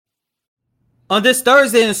On this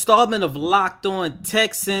Thursday installment of Locked On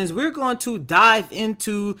Texans, we're going to dive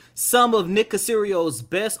into some of Nick Caserio's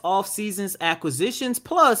best offseason's acquisitions.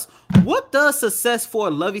 Plus, what does success for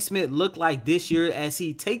Lovie Smith look like this year as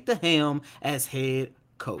he take the helm as head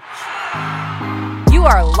coach? You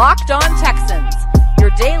are Locked On Texans,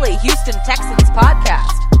 your daily Houston Texans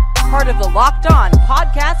podcast. Part of the Locked On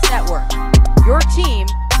Podcast Network, your team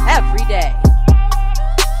every day.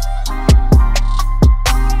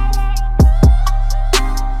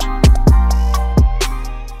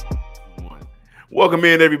 Welcome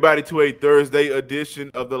in, everybody, to a Thursday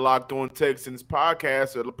edition of the Locked On Texans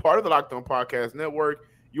podcast, or part of the Locked On Podcast Network,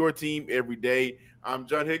 your team every day. I'm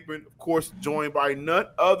John Hickman, of course, joined by none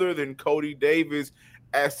other than Cody Davis,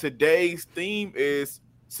 as today's theme is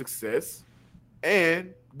success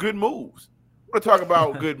and good moves. We're going to talk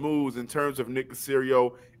about good moves in terms of Nick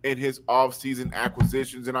Caserio and his offseason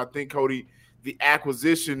acquisitions. And I think, Cody, the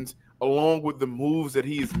acquisitions, along with the moves that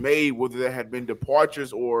he has made, whether there had been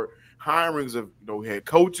departures or hirings of head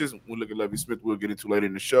coaches, we'll look at Lovie Smith, we'll get into later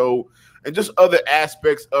in the show, and just other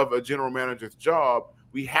aspects of a general manager's job,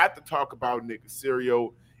 we have to talk about Nick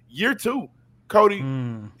Caserio. Year two, Cody,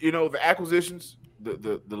 the acquisitions,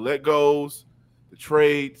 the let-goes, the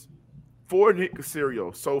trades for Nick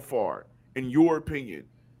Caserio so far, in your opinion,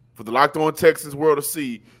 for the Locked On Texans world to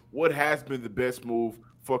see, what has been the best move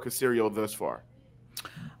for Caserio thus far?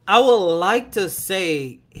 I would like to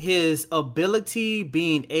say his ability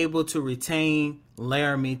being able to retain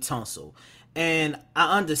Laremy Tunsil. And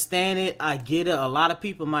I understand it. I get it. A lot of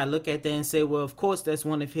people might look at that and say, well, of course, that's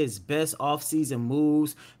one of his best offseason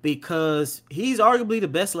moves because he's arguably the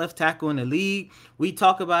best left tackle in the league. We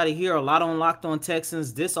talk about it here a lot on Locked On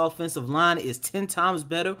Texans. This offensive line is 10 times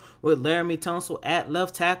better with Laremy Tunsil at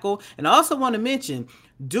left tackle. And I also want to mention,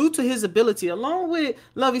 due to his ability, along with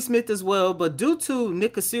Lovie Smith as well, but due to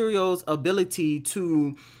Nick Caserio's ability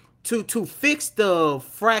to fix the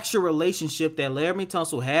fractured relationship that Laremy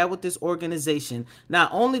Tunsil had with this organization,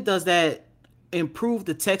 not only does that improve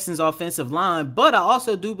the Texans' offensive line, but I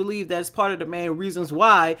also do believe that's part of the main reasons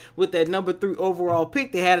why, with that number 3 overall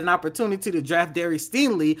pick, they had an opportunity to draft Darius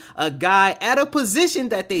Stingley, a guy at a position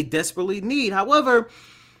that they desperately need. However,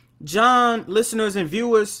 John, listeners and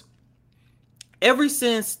viewers, ever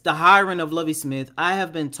since the hiring of Lovie Smith, I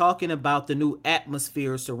have been talking about the new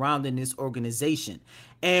atmosphere surrounding this organization.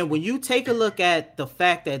 And when you take a look at the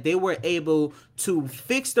fact that they were able to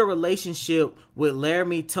fix the relationship with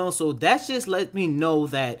Laremy Tunsil, that just lets me know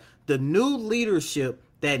that the new leadership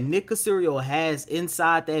that Nick Caserio has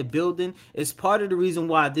inside that building is part of the reason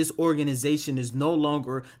why this organization is no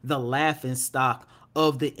longer the laughing stock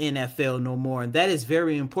of the NFL no more. And that is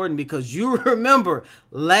very important because you remember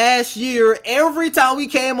last year, every time we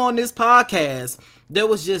came on this podcast, there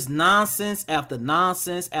was just nonsense after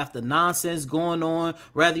nonsense after nonsense going on.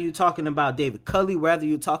 Whether you're talking about David Culley, whether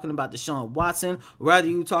you're talking about Deshaun Watson, whether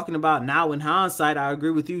you're talking about, now in hindsight, I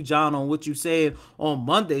agree with you, John, on what you said on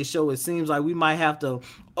Monday's show. It seems like we might have to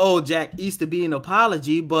owe Jack Easterby an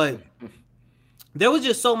apology, but there was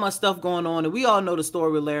just so much stuff going on. And we all know the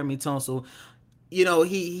story with Laremy Tunsil. You know,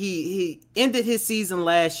 he ended his season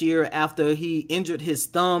last year after he injured his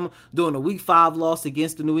thumb during a Week 5 loss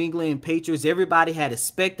against the New England Patriots. Everybody had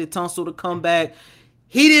expected Tunsil to come back.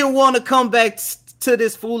 He didn't want to come back to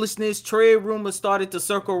this foolishness. Trade rumors started to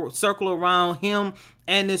circle around him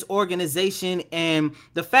and this organization. And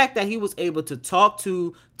the fact that he was able to talk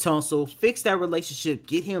to Tunsil, fix that relationship,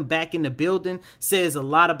 get him back in the building, says a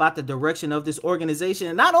lot about the direction of this organization.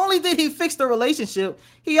 And not only did he fix the relationship,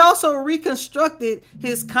 he also reconstructed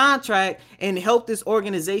his contract and helped this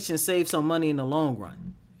organization save some money in the long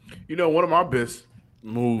run. One of my best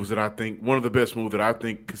moves that I think, one of the best moves that I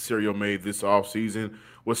think Caserio made this offseason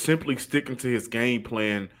was simply sticking to his game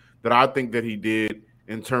plan that I think that he did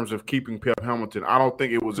in terms of keeping Pep Hamilton. I don't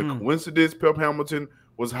think it was a coincidence Pep Hamilton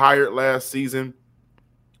was hired last season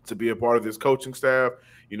to be a part of this coaching staff.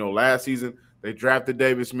 Last season they drafted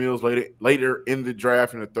Davis Mills later in the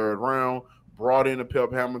draft in the 3rd round, brought in a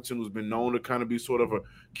Pep Hamilton who's been known to kind of be sort of a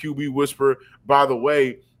QB whisperer. By the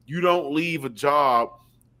way, you don't leave a job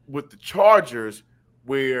with the Chargers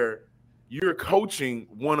where you're coaching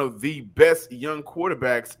one of the best young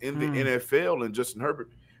quarterbacks in the NFL and Justin Herbert,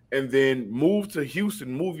 and then move to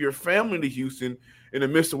Houston, move your family to Houston in the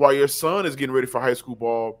midst of while your son is getting ready for high school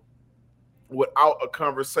ball, without a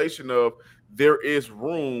conversation of there is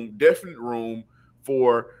room, definite room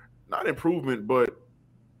for not improvement, but,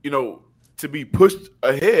 to be pushed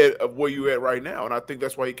ahead of where you're at right now. And I think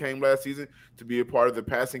that's why he came last season, to be a part of the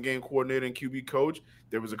passing game coordinator and QB coach.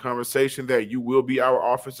 There was a conversation that you will be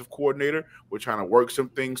our offensive coordinator. We're trying to work some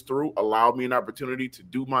things through, allow me an opportunity to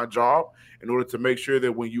do my job in order to make sure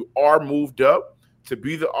that when you are moved up to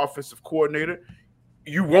be the offensive coordinator,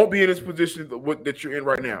 you won't be in this position that you're in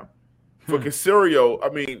right now. For Caserio, I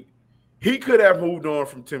mean, he could have moved on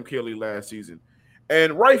from Tim Kelly last season,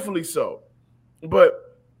 and rightfully so. But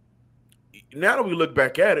now that we look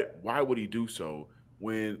back at it, why would he do so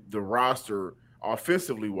when the roster,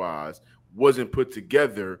 offensively wise, wasn't put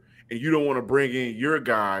together, and you don't want to bring in your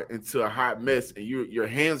guy into a hot mess and your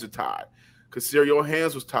hands are tied? Because your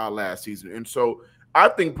hands was tied last season. And so I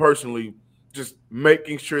think personally, just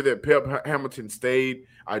making sure that Pep Hamilton stayed.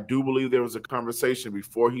 I do believe there was a conversation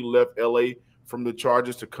before he left LA from the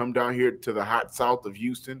Chargers to come down here to the hot south of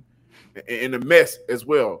Houston, and a mess as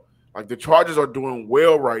well. Like, the Chargers are doing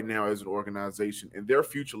well right now as an organization, and their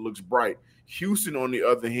future looks bright. Houston, on the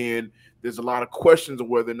other hand, there's a lot of questions on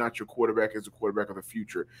whether or not your quarterback is the quarterback of the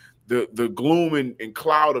future. The gloom and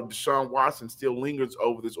cloud of Deshaun Watson still lingers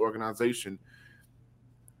over this organization.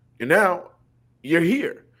 And now you're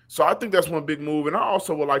here. So I think that's one big move. And I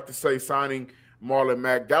also would like to say signing Marlon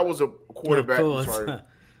Mack, that was a quarterback.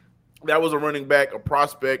 That was a running back, a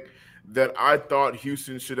prospect that I thought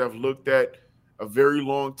Houston should have looked at a very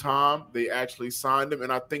long time. They actually signed him,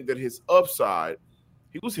 and I think that his upside,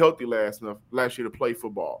 he was healthy last year to play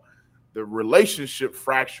football. The relationship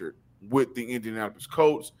fractured with the Indianapolis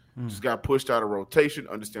Colts, just got pushed out of rotation.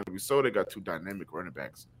 Understandably so. They got two dynamic running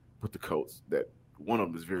backs with the Colts. That one of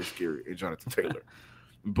them is very scary, and Jonathan Taylor.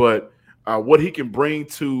 But what he can bring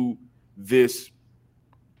to this,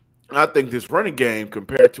 I think this running game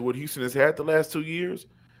compared to what Houston has had the last 2 years,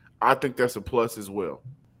 I think that's a plus as well.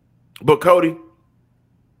 But Cody,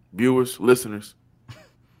 viewers, listeners,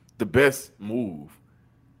 the best move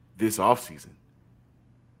this offseason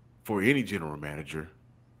for any general manager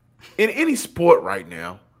in any sport right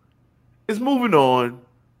now is moving on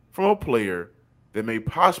from a player that may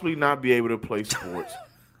possibly not be able to play sports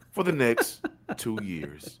for the next 2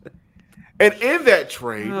 years. And in that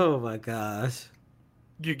trade, oh my gosh,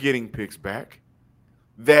 you're getting picks back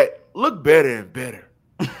that look better and better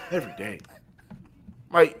every day.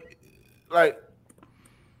 Like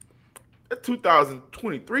a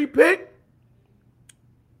 2023 pick,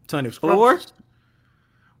 24. Well,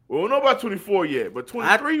 we don't know about 24 yet, but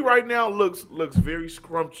 23 right now looks very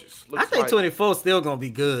scrumptious. I think 24 is still gonna be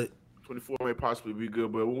good. 24 may possibly be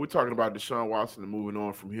good, but when we're talking about Deshaun Watson and moving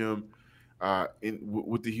on from him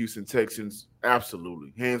with the Houston Texans,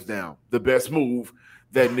 absolutely, hands down, the best move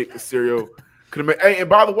that Nick Caserio could have made. Hey, and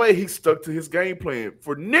by the way, he stuck to his game plan.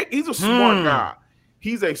 For Nick, he's a smart guy.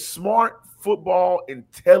 He's a smart, football,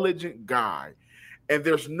 intelligent guy, and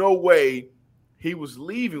there's no way he was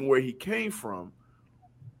leaving where he came from,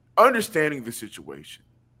 understanding the situation,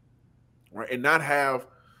 right, and not have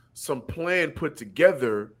some plan put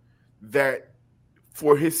together that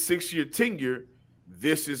for his 6-year tenure,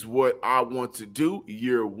 this is what I want to do.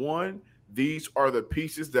 Year one, these are the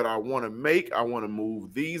pieces that I want to make. I want to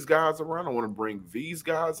move these guys around. I want to bring these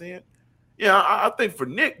guys in. Yeah, I think for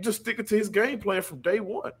Nick, just sticking to his game plan from day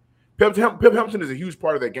one. Pep Hamilton is a huge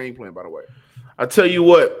part of that game plan, by the way. I tell you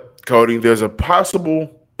what, Cody, there's a possible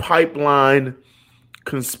pipeline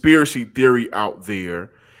conspiracy theory out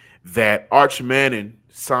there that Arch Manning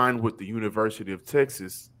signed with the University of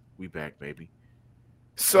Texas. We back, baby.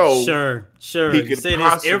 So sure. He could say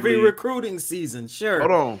this every recruiting season. Sure.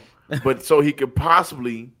 Hold on. But so he could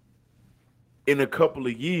possibly, in a couple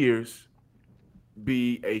of years,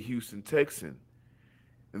 be a Houston Texan.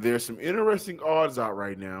 And there's some interesting odds out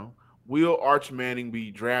right now. Will Arch Manning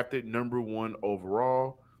be drafted number 1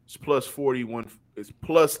 overall? It's plus 41. It's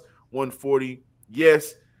plus 140.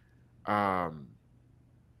 Yes.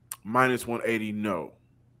 Minus 180. No.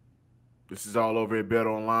 This is all over at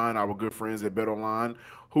BetOnline, our good friends at BetOnline,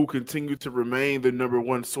 who continue to remain the number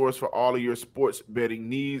 1 source for all of your sports betting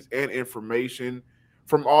needs and information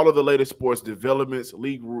from all of the latest sports developments,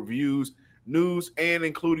 league reviews, news, and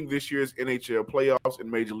including this year's NHL playoffs and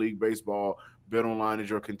Major League Baseball. BetOnline is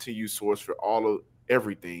your continued source for all of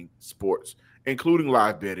everything sports, including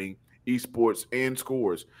live betting, esports, and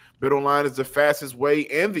scores. BetOnline is the fastest way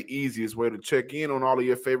and the easiest way to check in on all of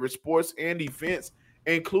your favorite sports and events,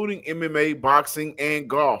 including MMA, boxing, and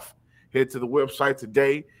golf. Head to the website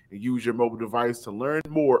today and use your mobile device to learn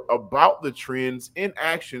more about the trends in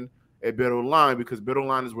action at BetOnline, because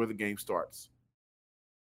BetOnline is where the game starts.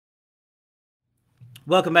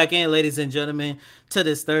 Welcome back in, ladies and gentlemen, to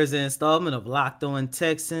this Thursday installment of Locked On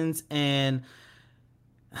Texans. And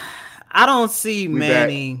I don't see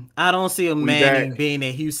Manning. Back. I don't see a Manning being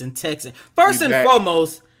a Houston Texan. First and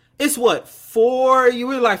foremost, it's what, 4? You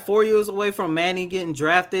were like 4 years away from Manning getting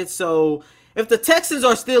drafted. So if the Texans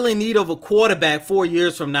are still in need of a quarterback 4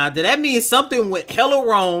 years from now, then that means something went hella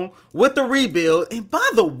wrong with the rebuild. And by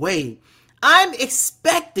the way, I'm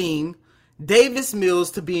expecting Davis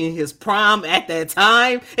Mills to be in his prime at that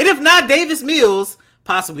time. And if not Davis Mills,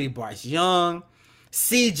 possibly Bryce Young,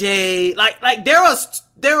 CJ. Like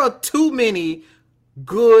there are too many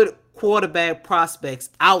good quarterback prospects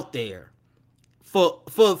out there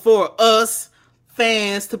for us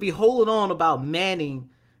fans to be holding on about Manning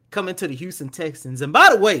coming to the Houston Texans. And by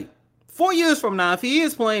the way, 4 years from now, if he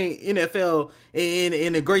is playing NFL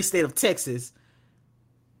in the great state of Texas,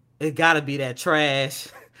 it gotta be that trash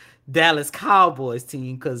Dallas Cowboys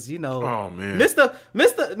team, because oh man,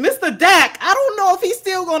 Mr. Dak, I don't know if he's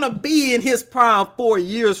still gonna be in his prime 4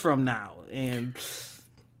 years from now. And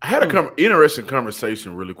I had an interesting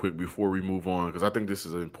conversation really quick before we move on, because I think this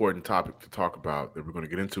is an important topic to talk about that we're going to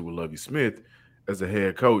get into with Lovie Smith as a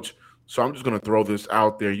head coach. So I'm just going to throw this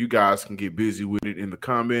out there. You guys can get busy with it in the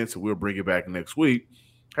comments, and we'll bring it back next week.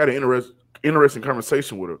 Had an interesting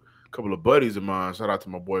conversation with a couple of buddies of mine. Shout out to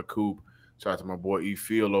my boy Coop. Shout out to my boy E.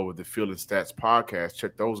 Phil over the Field and Stats podcast.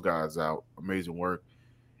 Check those guys out. Amazing work.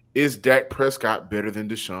 Is Dak Prescott better than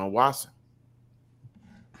Deshaun Watson?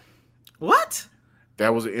 What?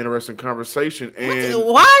 That was an interesting conversation. And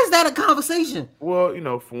why is that a conversation? Well,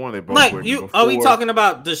 for one, they both like were. Are we talking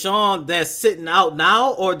about Deshaun that's sitting out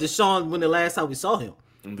now, or Deshaun when the last time we saw him?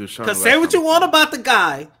 Because say what you want about the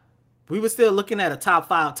guy, we were still looking at a top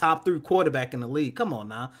 5, top 3 quarterback in the league. Come on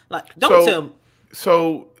now, don't tell me.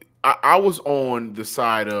 So I was on the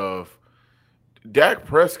side of Dak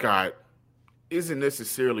Prescott isn't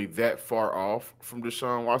necessarily that far off from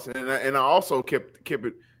Deshaun Watson, and I also kept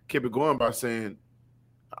it going by saying,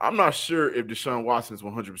 I'm not sure if Deshaun Watson is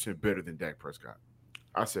 100% better than Dak Prescott.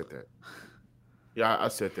 I said that. Yeah, I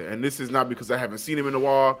said that. And this is not because I haven't seen him in a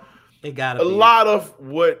while. It gotta be. A lot of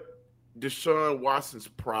what Deshaun Watson's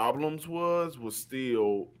problems was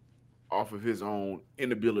still off of his own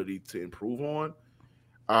inability to improve on.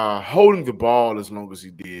 Holding the ball as long as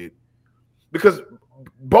he did. Because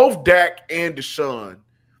both Dak and Deshaun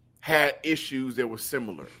had issues that were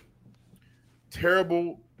similar.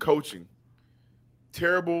 Terrible coaching.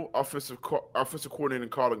 Terrible offensive coordinating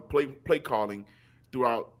calling, play calling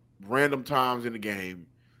throughout random times in the game.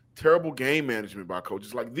 Terrible game management by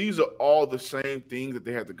coaches. Like, these are all the same things that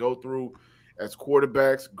they had to go through as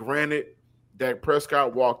quarterbacks. Granted, Dak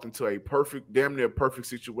Prescott walked into a damn near perfect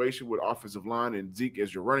situation with offensive line and Zeke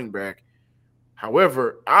as your running back.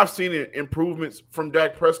 However, I've seen improvements from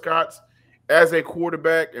Dak Prescott as a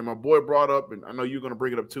quarterback, and my boy brought up, and I know you're going to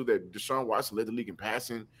bring it up too, that Deshaun Watson led the league in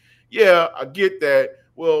passing. Yeah, I get that.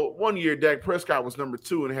 Well, one year Dak Prescott was number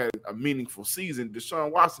 2 and had a meaningful season.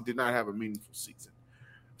 Deshaun Watson did not have a meaningful season.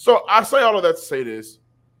 So I say all of that to say this.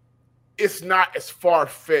 It's not as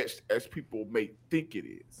far-fetched as people may think it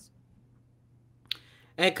is.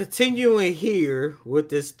 And continuing here with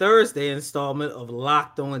this Thursday installment of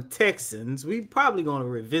Locked On Texans, we probably going to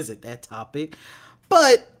revisit that topic.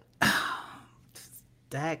 But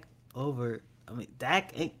Dak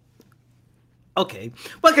ain't. Okay,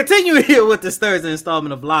 but continuing here with this Thursday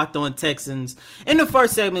installment of Locked On Texans. In the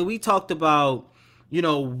first segment, we talked about,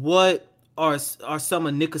 what are some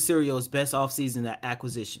of Nick Caserio's best offseason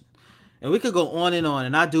acquisition. And we could go on,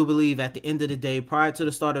 and I do believe at the end of the day, prior to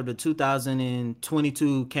the start of the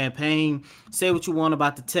 2022 campaign, say what you want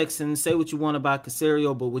about the Texans, say what you want about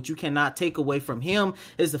Caserio, but what you cannot take away from him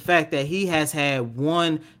is the fact that he has had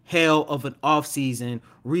one hell of an offseason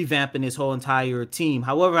revamping his whole entire team.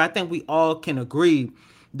 However, I think we all can agree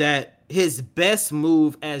that his best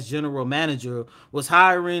move as general manager was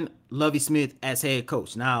hiring Lovie Smith as head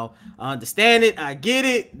coach. Now, I understand it. I get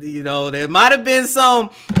it. There might have been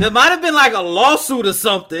like a lawsuit or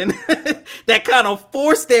something that kind of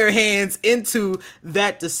forced their hands into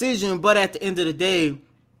that decision. But at the end of the day,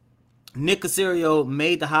 Nick Caserio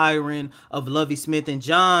made the hiring of Lovie Smith. And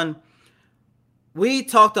John, we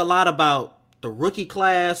talked a lot about the rookie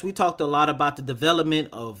class. We talked a lot about the development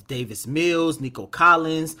of Davis Mills, Nico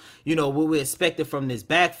Collins, what we expected from this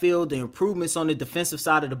backfield, the improvements on the defensive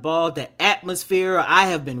side of the ball, the atmosphere. I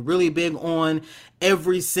have been really big on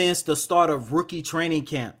ever since the start of rookie training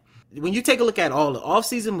camp. When you take a look at all the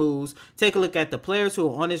offseason moves, take a look at the players who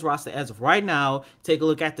are on his roster as of right now, take a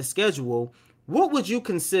look at the schedule, what would you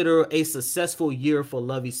consider a successful year for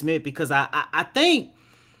Lovie Smith? Because I think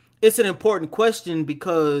it's an important question,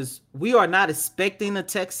 because we are not expecting the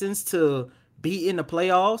Texans to be in the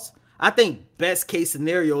playoffs. I think best case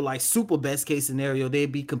scenario, like super best case scenario,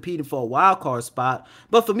 they'd be competing for a wild card spot.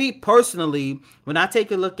 But for me personally, when I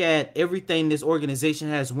take a look at everything this organization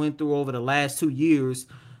has went through over the last 2 years,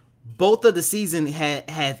 both of the season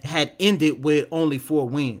had ended with only 4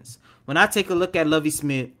 wins. When I take a look at Lovie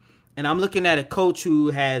Smith, and I'm looking at a coach who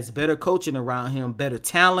has better coaching around him, better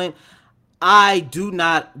talent, I do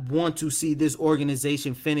not want to see this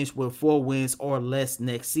organization finish with 4 wins or less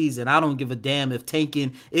next season. I don't give a damn if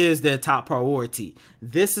tanking is their top priority.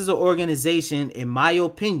 This is an organization, in my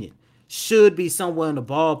opinion, should be somewhere in the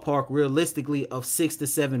ballpark realistically of 6 to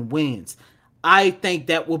 7 wins. I think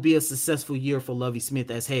that will be a successful year for Lovie Smith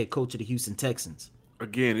as head coach of the Houston Texans.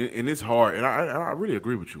 Again, and it's hard, and I really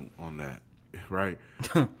agree with you on that, right?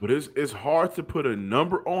 But it's hard to put a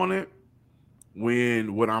number on it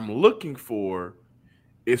when what I'm looking for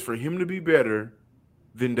is for him to be better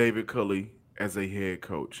than David Culley as a head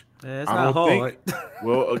coach. That's not hard.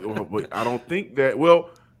 I don't think that.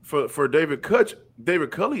 Well, for David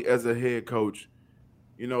Culley as a head coach,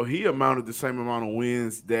 you know, he amounted the same amount of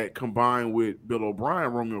wins that combined with Bill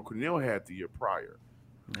O'Brien, Romeo Crennel had the year prior.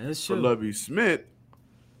 That's true. For Lovie Smith,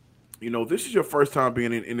 you know, this is your first time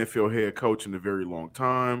being an NFL head coach in a very long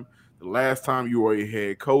time. The last time you were a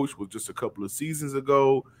head coach was just a couple of seasons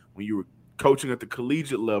ago when you were coaching at the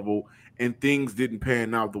collegiate level and things didn't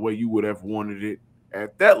pan out the way you would have wanted it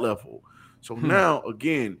at that level. So now,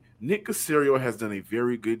 again, Nick Caserio has done a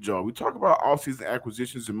very good job. We talk about offseason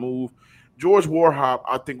acquisitions and move. George Warhop,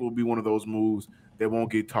 I think, will be one of those moves that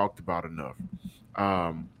won't get talked about enough.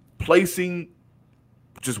 Placing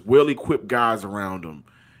just well-equipped guys around them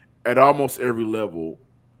at almost every level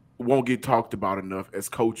won't get talked about enough as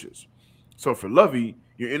coaches. So for Lovie,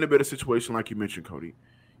 you're in a better situation, like you mentioned, Cody.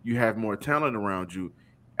 You have more talent around you.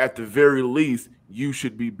 At the very least, you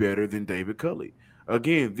should be better than David Culley.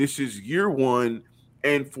 Again, this is year one,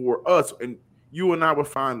 and for us, and you and I will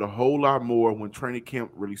find a whole lot more when training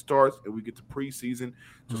camp really starts and we get to preseason,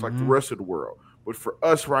 just like the rest of the world. But for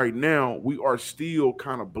us right now, we are still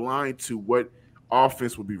kind of blind to what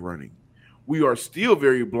offense will be running. We are still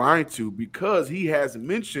very blind to, because he has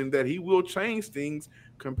mentioned that he will change things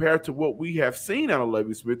compared to what we have seen out of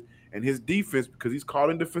Lovie Smith and his defense, because he's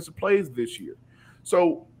calling defensive plays this year.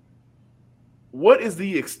 So what is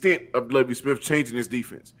the extent of Lovie Smith changing his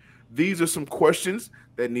defense? These are some questions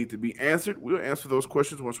that need to be answered. We'll answer those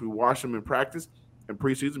questions once we watch them in practice and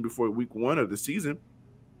preseason before week 1 of the season.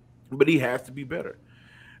 But he has to be better.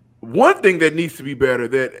 One thing that needs to be better,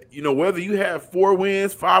 that, you know, whether you have 4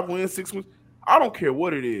 wins, 5 wins, 6 wins, I don't care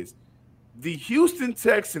what it is. The Houston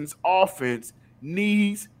Texans offense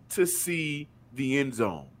needs to see the end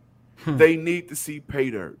zone. They need to see pay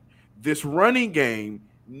dirt. This running game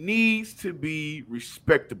needs to be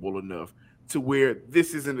respectable enough to where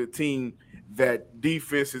this isn't a team that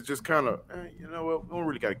defense is just kind of, you know what, we don't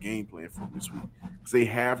really got a game plan for them this week, because they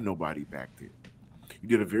have nobody back there. You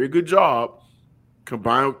did a very good job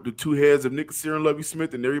combining the two heads of Nick Caserio and Lovie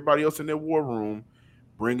Smith and everybody else in their war room,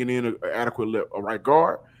 bringing in an adequate right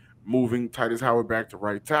guard, moving Titus Howard back to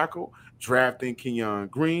right tackle, drafting Kenyon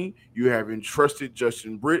Green. You have entrusted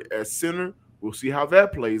Justin Britt as center. We'll see how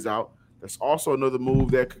that plays out. That's also another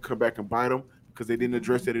move that could come back and bite them, because they didn't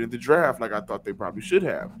address that in the draft like I thought they probably should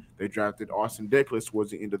have. They drafted Austin Deckles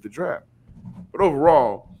towards the end of the draft. But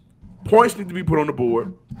overall, points need to be put on the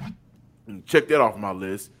board. And check that off my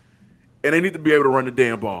list. And they need to be able to run the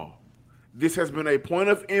damn ball. This has been a point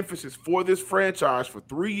of emphasis for this franchise for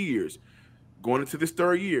 3 years, going into this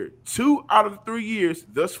 3rd year. 2 out of the 3 years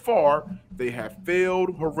thus far, they have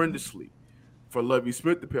failed horrendously. For Lovie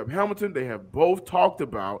Smith and Pep Hamilton, they have both talked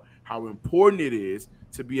about how important it is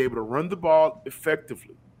to be able to run the ball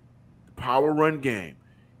effectively. The power run game,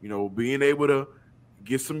 you know, being able to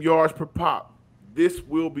get some yards per pop. This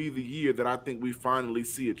will be the year that I think we finally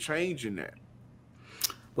see a change in that.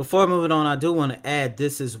 Before moving on, I do want to add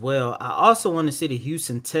this as well. I also want to see the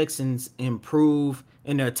Houston Texans improve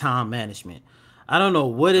in their time management. I don't know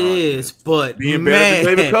what it is, but being better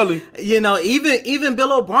than David Culley. You know, even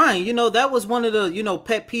Bill O'Brien, you know, that was one of the, you know,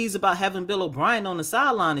 pet peeves about having Bill O'Brien on the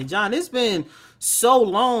sideline. And John, it's been so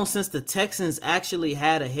long since the Texans actually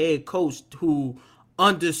had a head coach who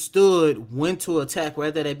understood when to attack,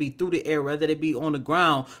 whether that be through the air, whether it be on the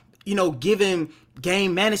ground, you know, given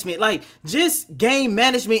game management, like just game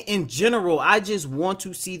management in general. I just want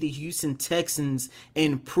to see the Houston Texans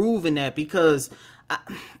improve in that, because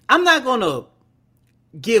I'm not going to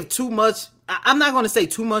give too much. I'm not going to say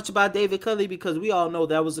too much about David Culley because we all know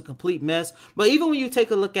that was a complete mess. But even when you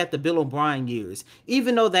take a look at the Bill O'Brien years,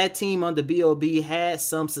 even though that team under BOB had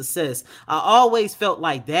some success, I always felt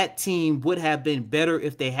like that team would have been better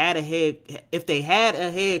if they had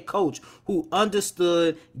a head coach who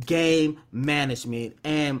understood game management.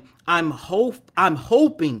 And I'm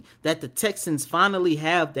hoping that the Texans finally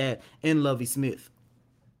have that in Lovie Smith.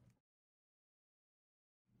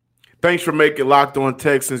 Thanks for making Locked On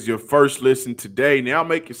Texans your first listen today. Now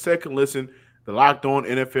make your second listen, the Locked On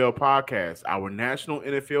NFL podcast. Our national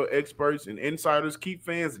NFL experts and insiders keep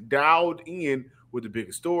fans dialed in with the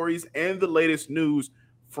biggest stories and the latest news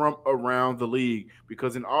from around the league,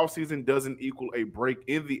 because an offseason doesn't equal a break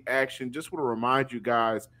in the action. Just want to remind you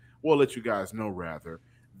guys, well, let you guys know rather,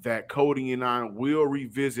 that Cody and I will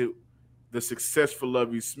revisit the successful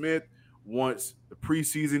Lovie Smith once the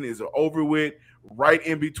preseason is over with, right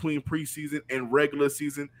in between preseason and regular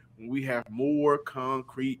season, when we have more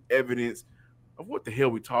concrete evidence of what the hell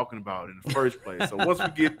we're talking about in the first place. So once we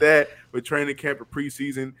get that with training camp and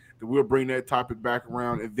preseason, then we'll bring that topic back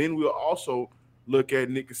around. And then we'll also look at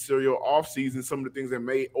Nick Caserio offseason, some of the things that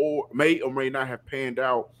may or may not have panned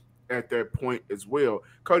out at that point as well.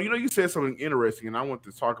 Cody, you said something interesting, and I want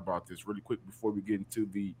to talk about this really quick before we get into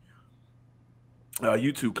the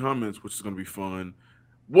YouTube comments, which is going to be fun.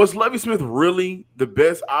 Was Lovie Smith really the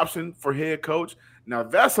best option for head coach? Now,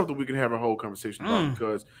 that's something we can have a whole conversation about,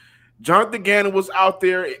 because Jonathan Gannon was out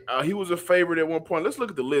there. He was a favorite at one point. Let's look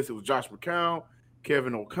at the list. It was Josh McCown,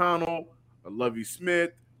 Kevin O'Connell, Lovie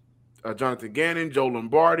Smith, Jonathan Gannon, Joe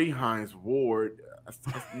Lombardi, Hines Ward.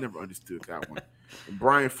 I never understood that one. And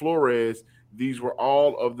Brian Flores. These were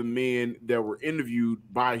all of the men that were interviewed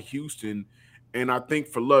by Houston. And I think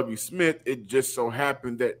for Lovie Smith, it just so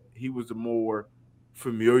happened that he was the more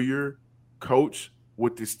familiar coach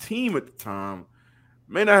with this team at the time.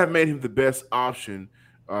 May not have made him the best option.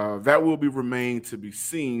 That will remain to be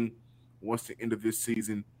seen once the end of this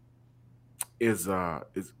season is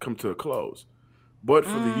come to a close. But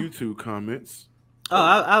for the YouTube comments,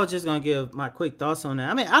 I was just gonna give my quick thoughts on that.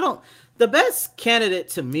 I mean, the best candidate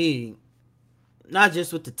to me, not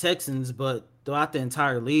just with the Texans but throughout the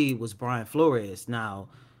entire league, was Brian Flores. Now,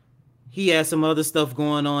 he had some other stuff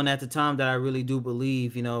going on at the time that I really do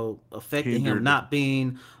believe, affecting him not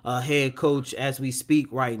being a head coach as we speak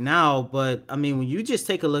right now. But, I mean, when you just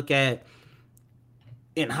take a look at,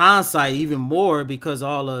 in hindsight, even more because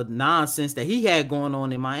all the nonsense that he had going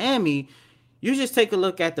on in Miami, you just take a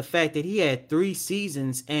look at the fact that he had 3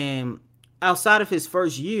 seasons, and outside of his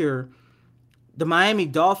first year, the Miami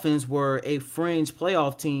Dolphins were a fringe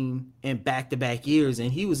playoff team in back-to-back years,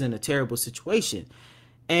 and he was in a terrible situation.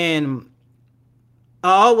 And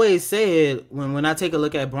I always said, when I take a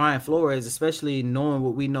look at Brian Flores, especially knowing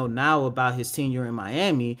what we know now about his tenure in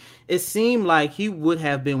Miami, it seemed like he would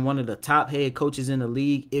have been one of the top head coaches in the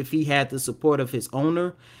league if he had the support of his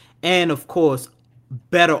owner and, of course,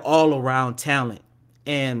 better all-around talent.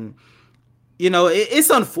 And,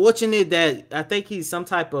 it's unfortunate that I think he's some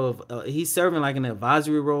type of he's serving like an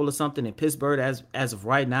advisory role or something in Pittsburgh as of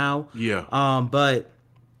right now. Yeah. But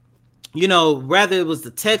whether it was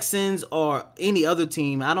the Texans or any other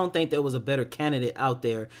team, I don't think there was a better candidate out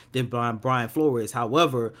there than Brian Flores.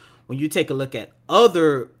 However, when you take a look at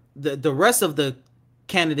the rest of the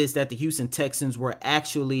candidates that the Houston Texans were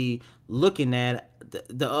actually looking at,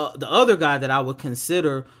 the other guy that I would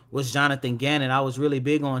consider was Jonathan Gannon. I was really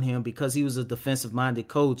big on him because he was a defensive-minded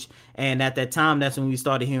coach, and at that time, that's when we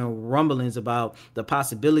started hearing rumblings about the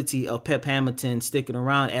possibility of Pep Hamilton sticking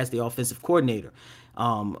around as the offensive coordinator.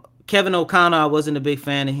 Kevin O'Connell, I wasn't a big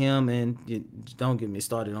fan of him, and don't get me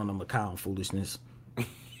started on the McCown foolishness.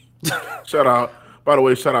 Shout out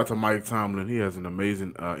to Mike Tomlin. He has an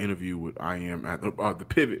amazing interview with I Am at the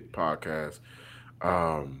Pivot podcast.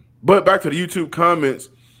 But back to the YouTube comments,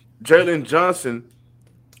 Jalen Johnson,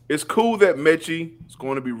 it's cool that Mechie is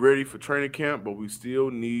going to be ready for training camp, but we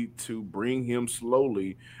still need to bring him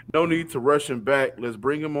slowly. No need to rush him back. Let's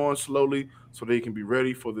bring him on slowly so they can be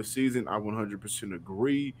ready for the season. I 100%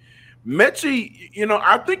 agree. Mechie,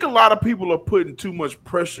 I think a lot of people are putting too much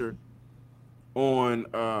pressure on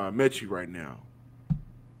Mechie right now.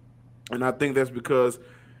 And I think that's because,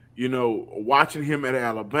 watching him at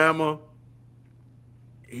Alabama,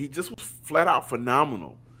 he just was flat out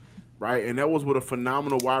phenomenal, right? And that was with a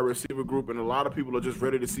phenomenal wide receiver group, and a lot of people are just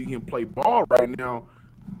ready to see him play ball right now,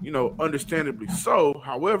 understandably so.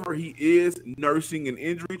 However, he is nursing an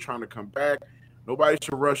injury, trying to come back. Nobody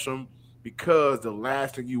should rush him, because the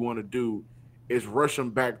last thing you want to do is rush him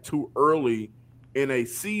back too early in a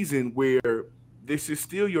season where this is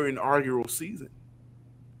still your inaugural season.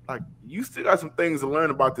 Like, you still got some things to learn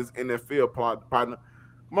about this NFL partner.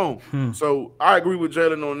 Come on. So I agree with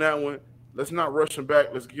Jalen on that one. Let's not rush him back.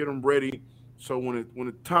 Let's get him ready. So when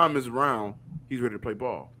the time is around, he's ready to play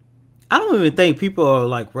ball. I don't even think people are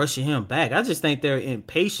like rushing him back. I just think they're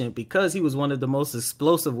impatient because he was one of the most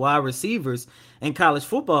explosive wide receivers in college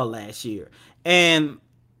football last year. And,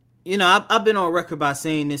 you know, I've been on record by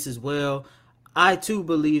saying this as well. I too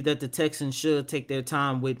believe that the Texans should take their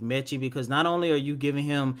time with Mechie, because not only are you giving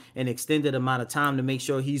him an extended amount of time to make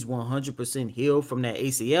sure he's 100% healed from that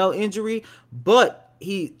ACL injury, but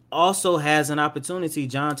he also has an opportunity,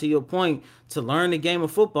 John, to your point, to learn the game of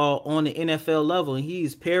football on the NFL level. And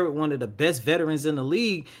he's paired with one of the best veterans in the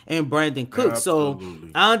league in Brandon Cook. Absolutely.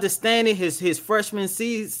 So I understand it. His freshman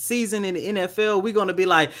season in the NFL, we're going to be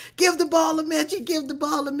like, give the ball to Mechie, give the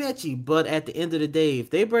ball to Mechie. But at the end of the day, if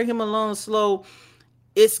they bring him along slow,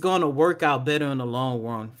 it's going to work out better in the long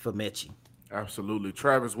run for Mechie. Absolutely.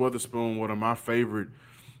 Travis Witherspoon, one of my favorite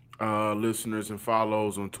listeners and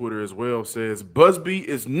follows on Twitter as well, says Busby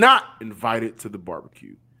is not invited to the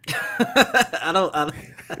barbecue. I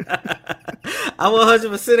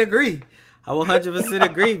 100% agree. I 100%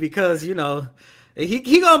 agree, because, you know,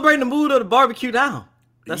 he gonna bring the mood of the barbecue down.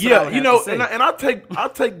 That's yeah, you know, and I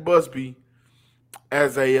take Busby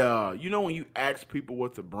as a you know, when you ask people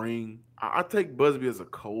what to bring, I take Busby as a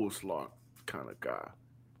coleslaw kind of guy.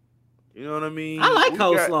 You know what I mean? I like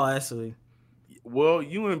coleslaw actually. Well,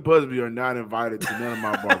 you and Busby are not invited to none of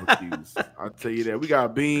my barbecues. I'll tell you that. We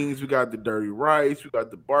got beans, we got the dirty rice, we got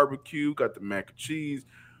the barbecue, we got the mac and cheese,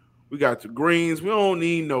 we got the greens. We don't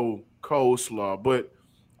need no coleslaw, but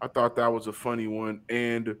I thought that was a funny one.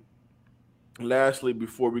 And lastly,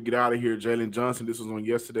 before we get out of here, Jalen Johnson, this was on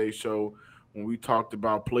yesterday's show when we talked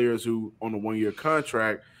about players who on a one-year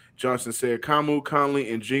contract. Johnson said Kamu,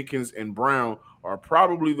 Conley, and Jenkins and Brown are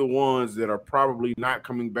probably the ones that are probably not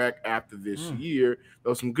coming back after this year. There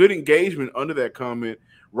was some good engagement under that comment.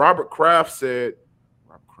 Robert Kraft said,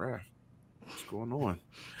 what's going on?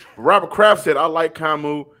 Robert Kraft said, I like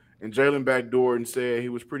Kamu and Jalen backdoor, and said he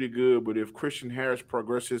was pretty good, but if Christian Harris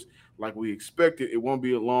progresses like we expected, it won't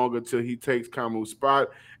be long until he takes Kamu's spot,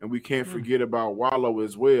 and we can't forget about Wallow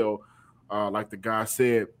as well, like the guy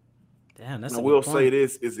said. Damn, that's I will say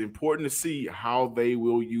this, it's important to see how they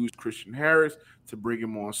will use Christian Harris to bring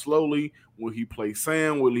him on slowly. Will he play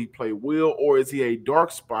Sam? Will he play Will? Or is he a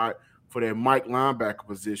dark spot for that Mike linebacker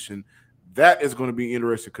position? That is going to be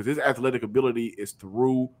interesting because his athletic ability is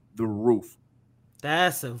through the roof.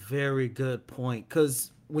 That's a very good point,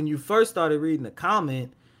 because when you first started reading the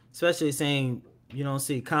comment, especially saying you don't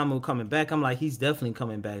see Kamu coming back, I'm like, he's definitely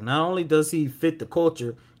coming back. Not only does he fit the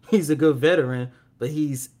culture, he's a good veteran, but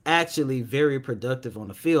he's actually very productive on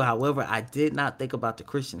the field. However, I did not think about the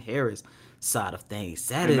Christian Harris side of things.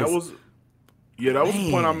 That was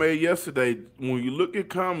the point I made yesterday. When you look at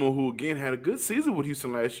Kamu, who again had a good season with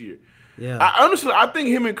Houston last year. Yeah, I think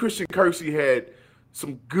him and Christian Kersey had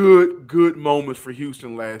some good moments for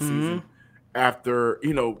Houston last season after,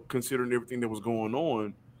 you know, considering everything that was going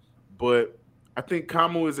on. But I think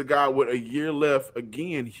Kamu is a guy with a year left.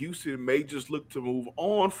 Again, Houston may just look to move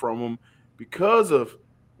on from him because of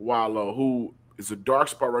Wallow, who is a dark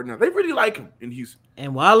spot right now. They really like him in Houston.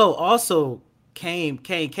 And Wallow also came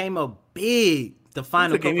up big the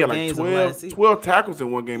final couple games of last season. 12 tackles in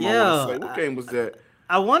one game. Yeah, What game was that?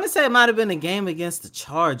 I want to say it might have been a game against the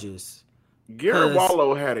Chargers. Garrett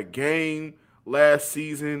Wallow had a game last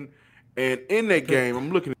season, and in that game,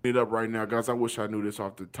 I'm looking it up right now, guys. I wish I knew this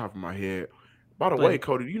off the top of my head. By the way,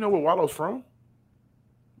 Cody, do you know where Wallow's from?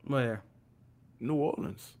 Where? New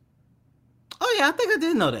Orleans. Oh yeah, I think I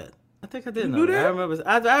did know that. Know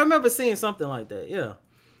that. I remember seeing something like that. Yeah,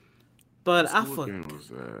 but What game was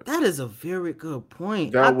that? That is a very good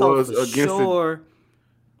point. That was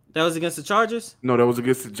against the Chargers. No, that was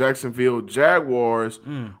against the Jacksonville Jaguars,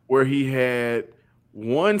 where he had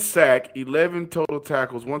 1 sack, 11 total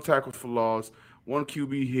tackles, 1 tackle for loss, 1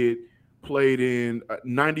 QB hit. Played in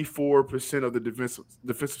 94% of the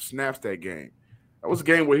defensive snaps that game. That was a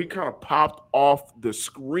game where he kind of popped off the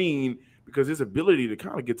screen because his ability to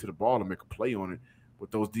kind of get to the ball and make a play on it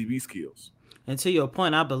with those DB skills. And to your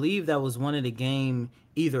point, I believe that was one of the game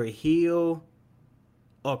either Hill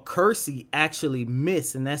or Kersey actually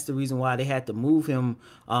missed, and that's the reason why they had to move him,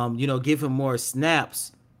 give him more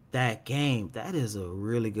snaps that game. That is a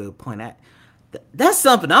really good point. That's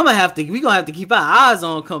something we're gonna have to keep our eyes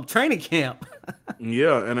on come training camp.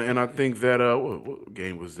 Yeah, and I think that what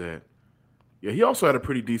game was that? Yeah, he also had a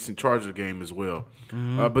pretty decent Charger game as well.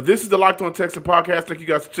 But this is the Locked On Texans podcast. Thank you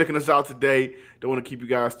guys for checking us out today. Don't want to keep you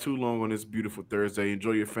guys too long on this beautiful Thursday.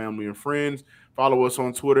 Enjoy your family and friends. Follow us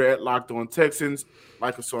on Twitter at Locked On Texans.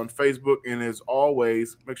 Like us on Facebook. And as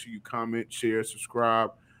always, make sure you comment, share,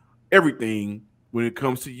 subscribe, everything when it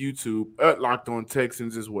comes to YouTube at Locked On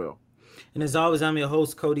Texans as well. And as always, I'm your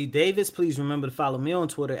host, Cody Davis. Please remember to follow me on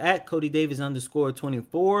Twitter at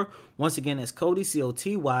CodyDavis_24. Once again, that's Cody,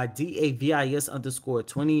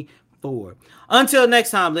 COTYDAVIS_24. Until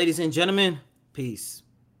next time, ladies and gentlemen, peace.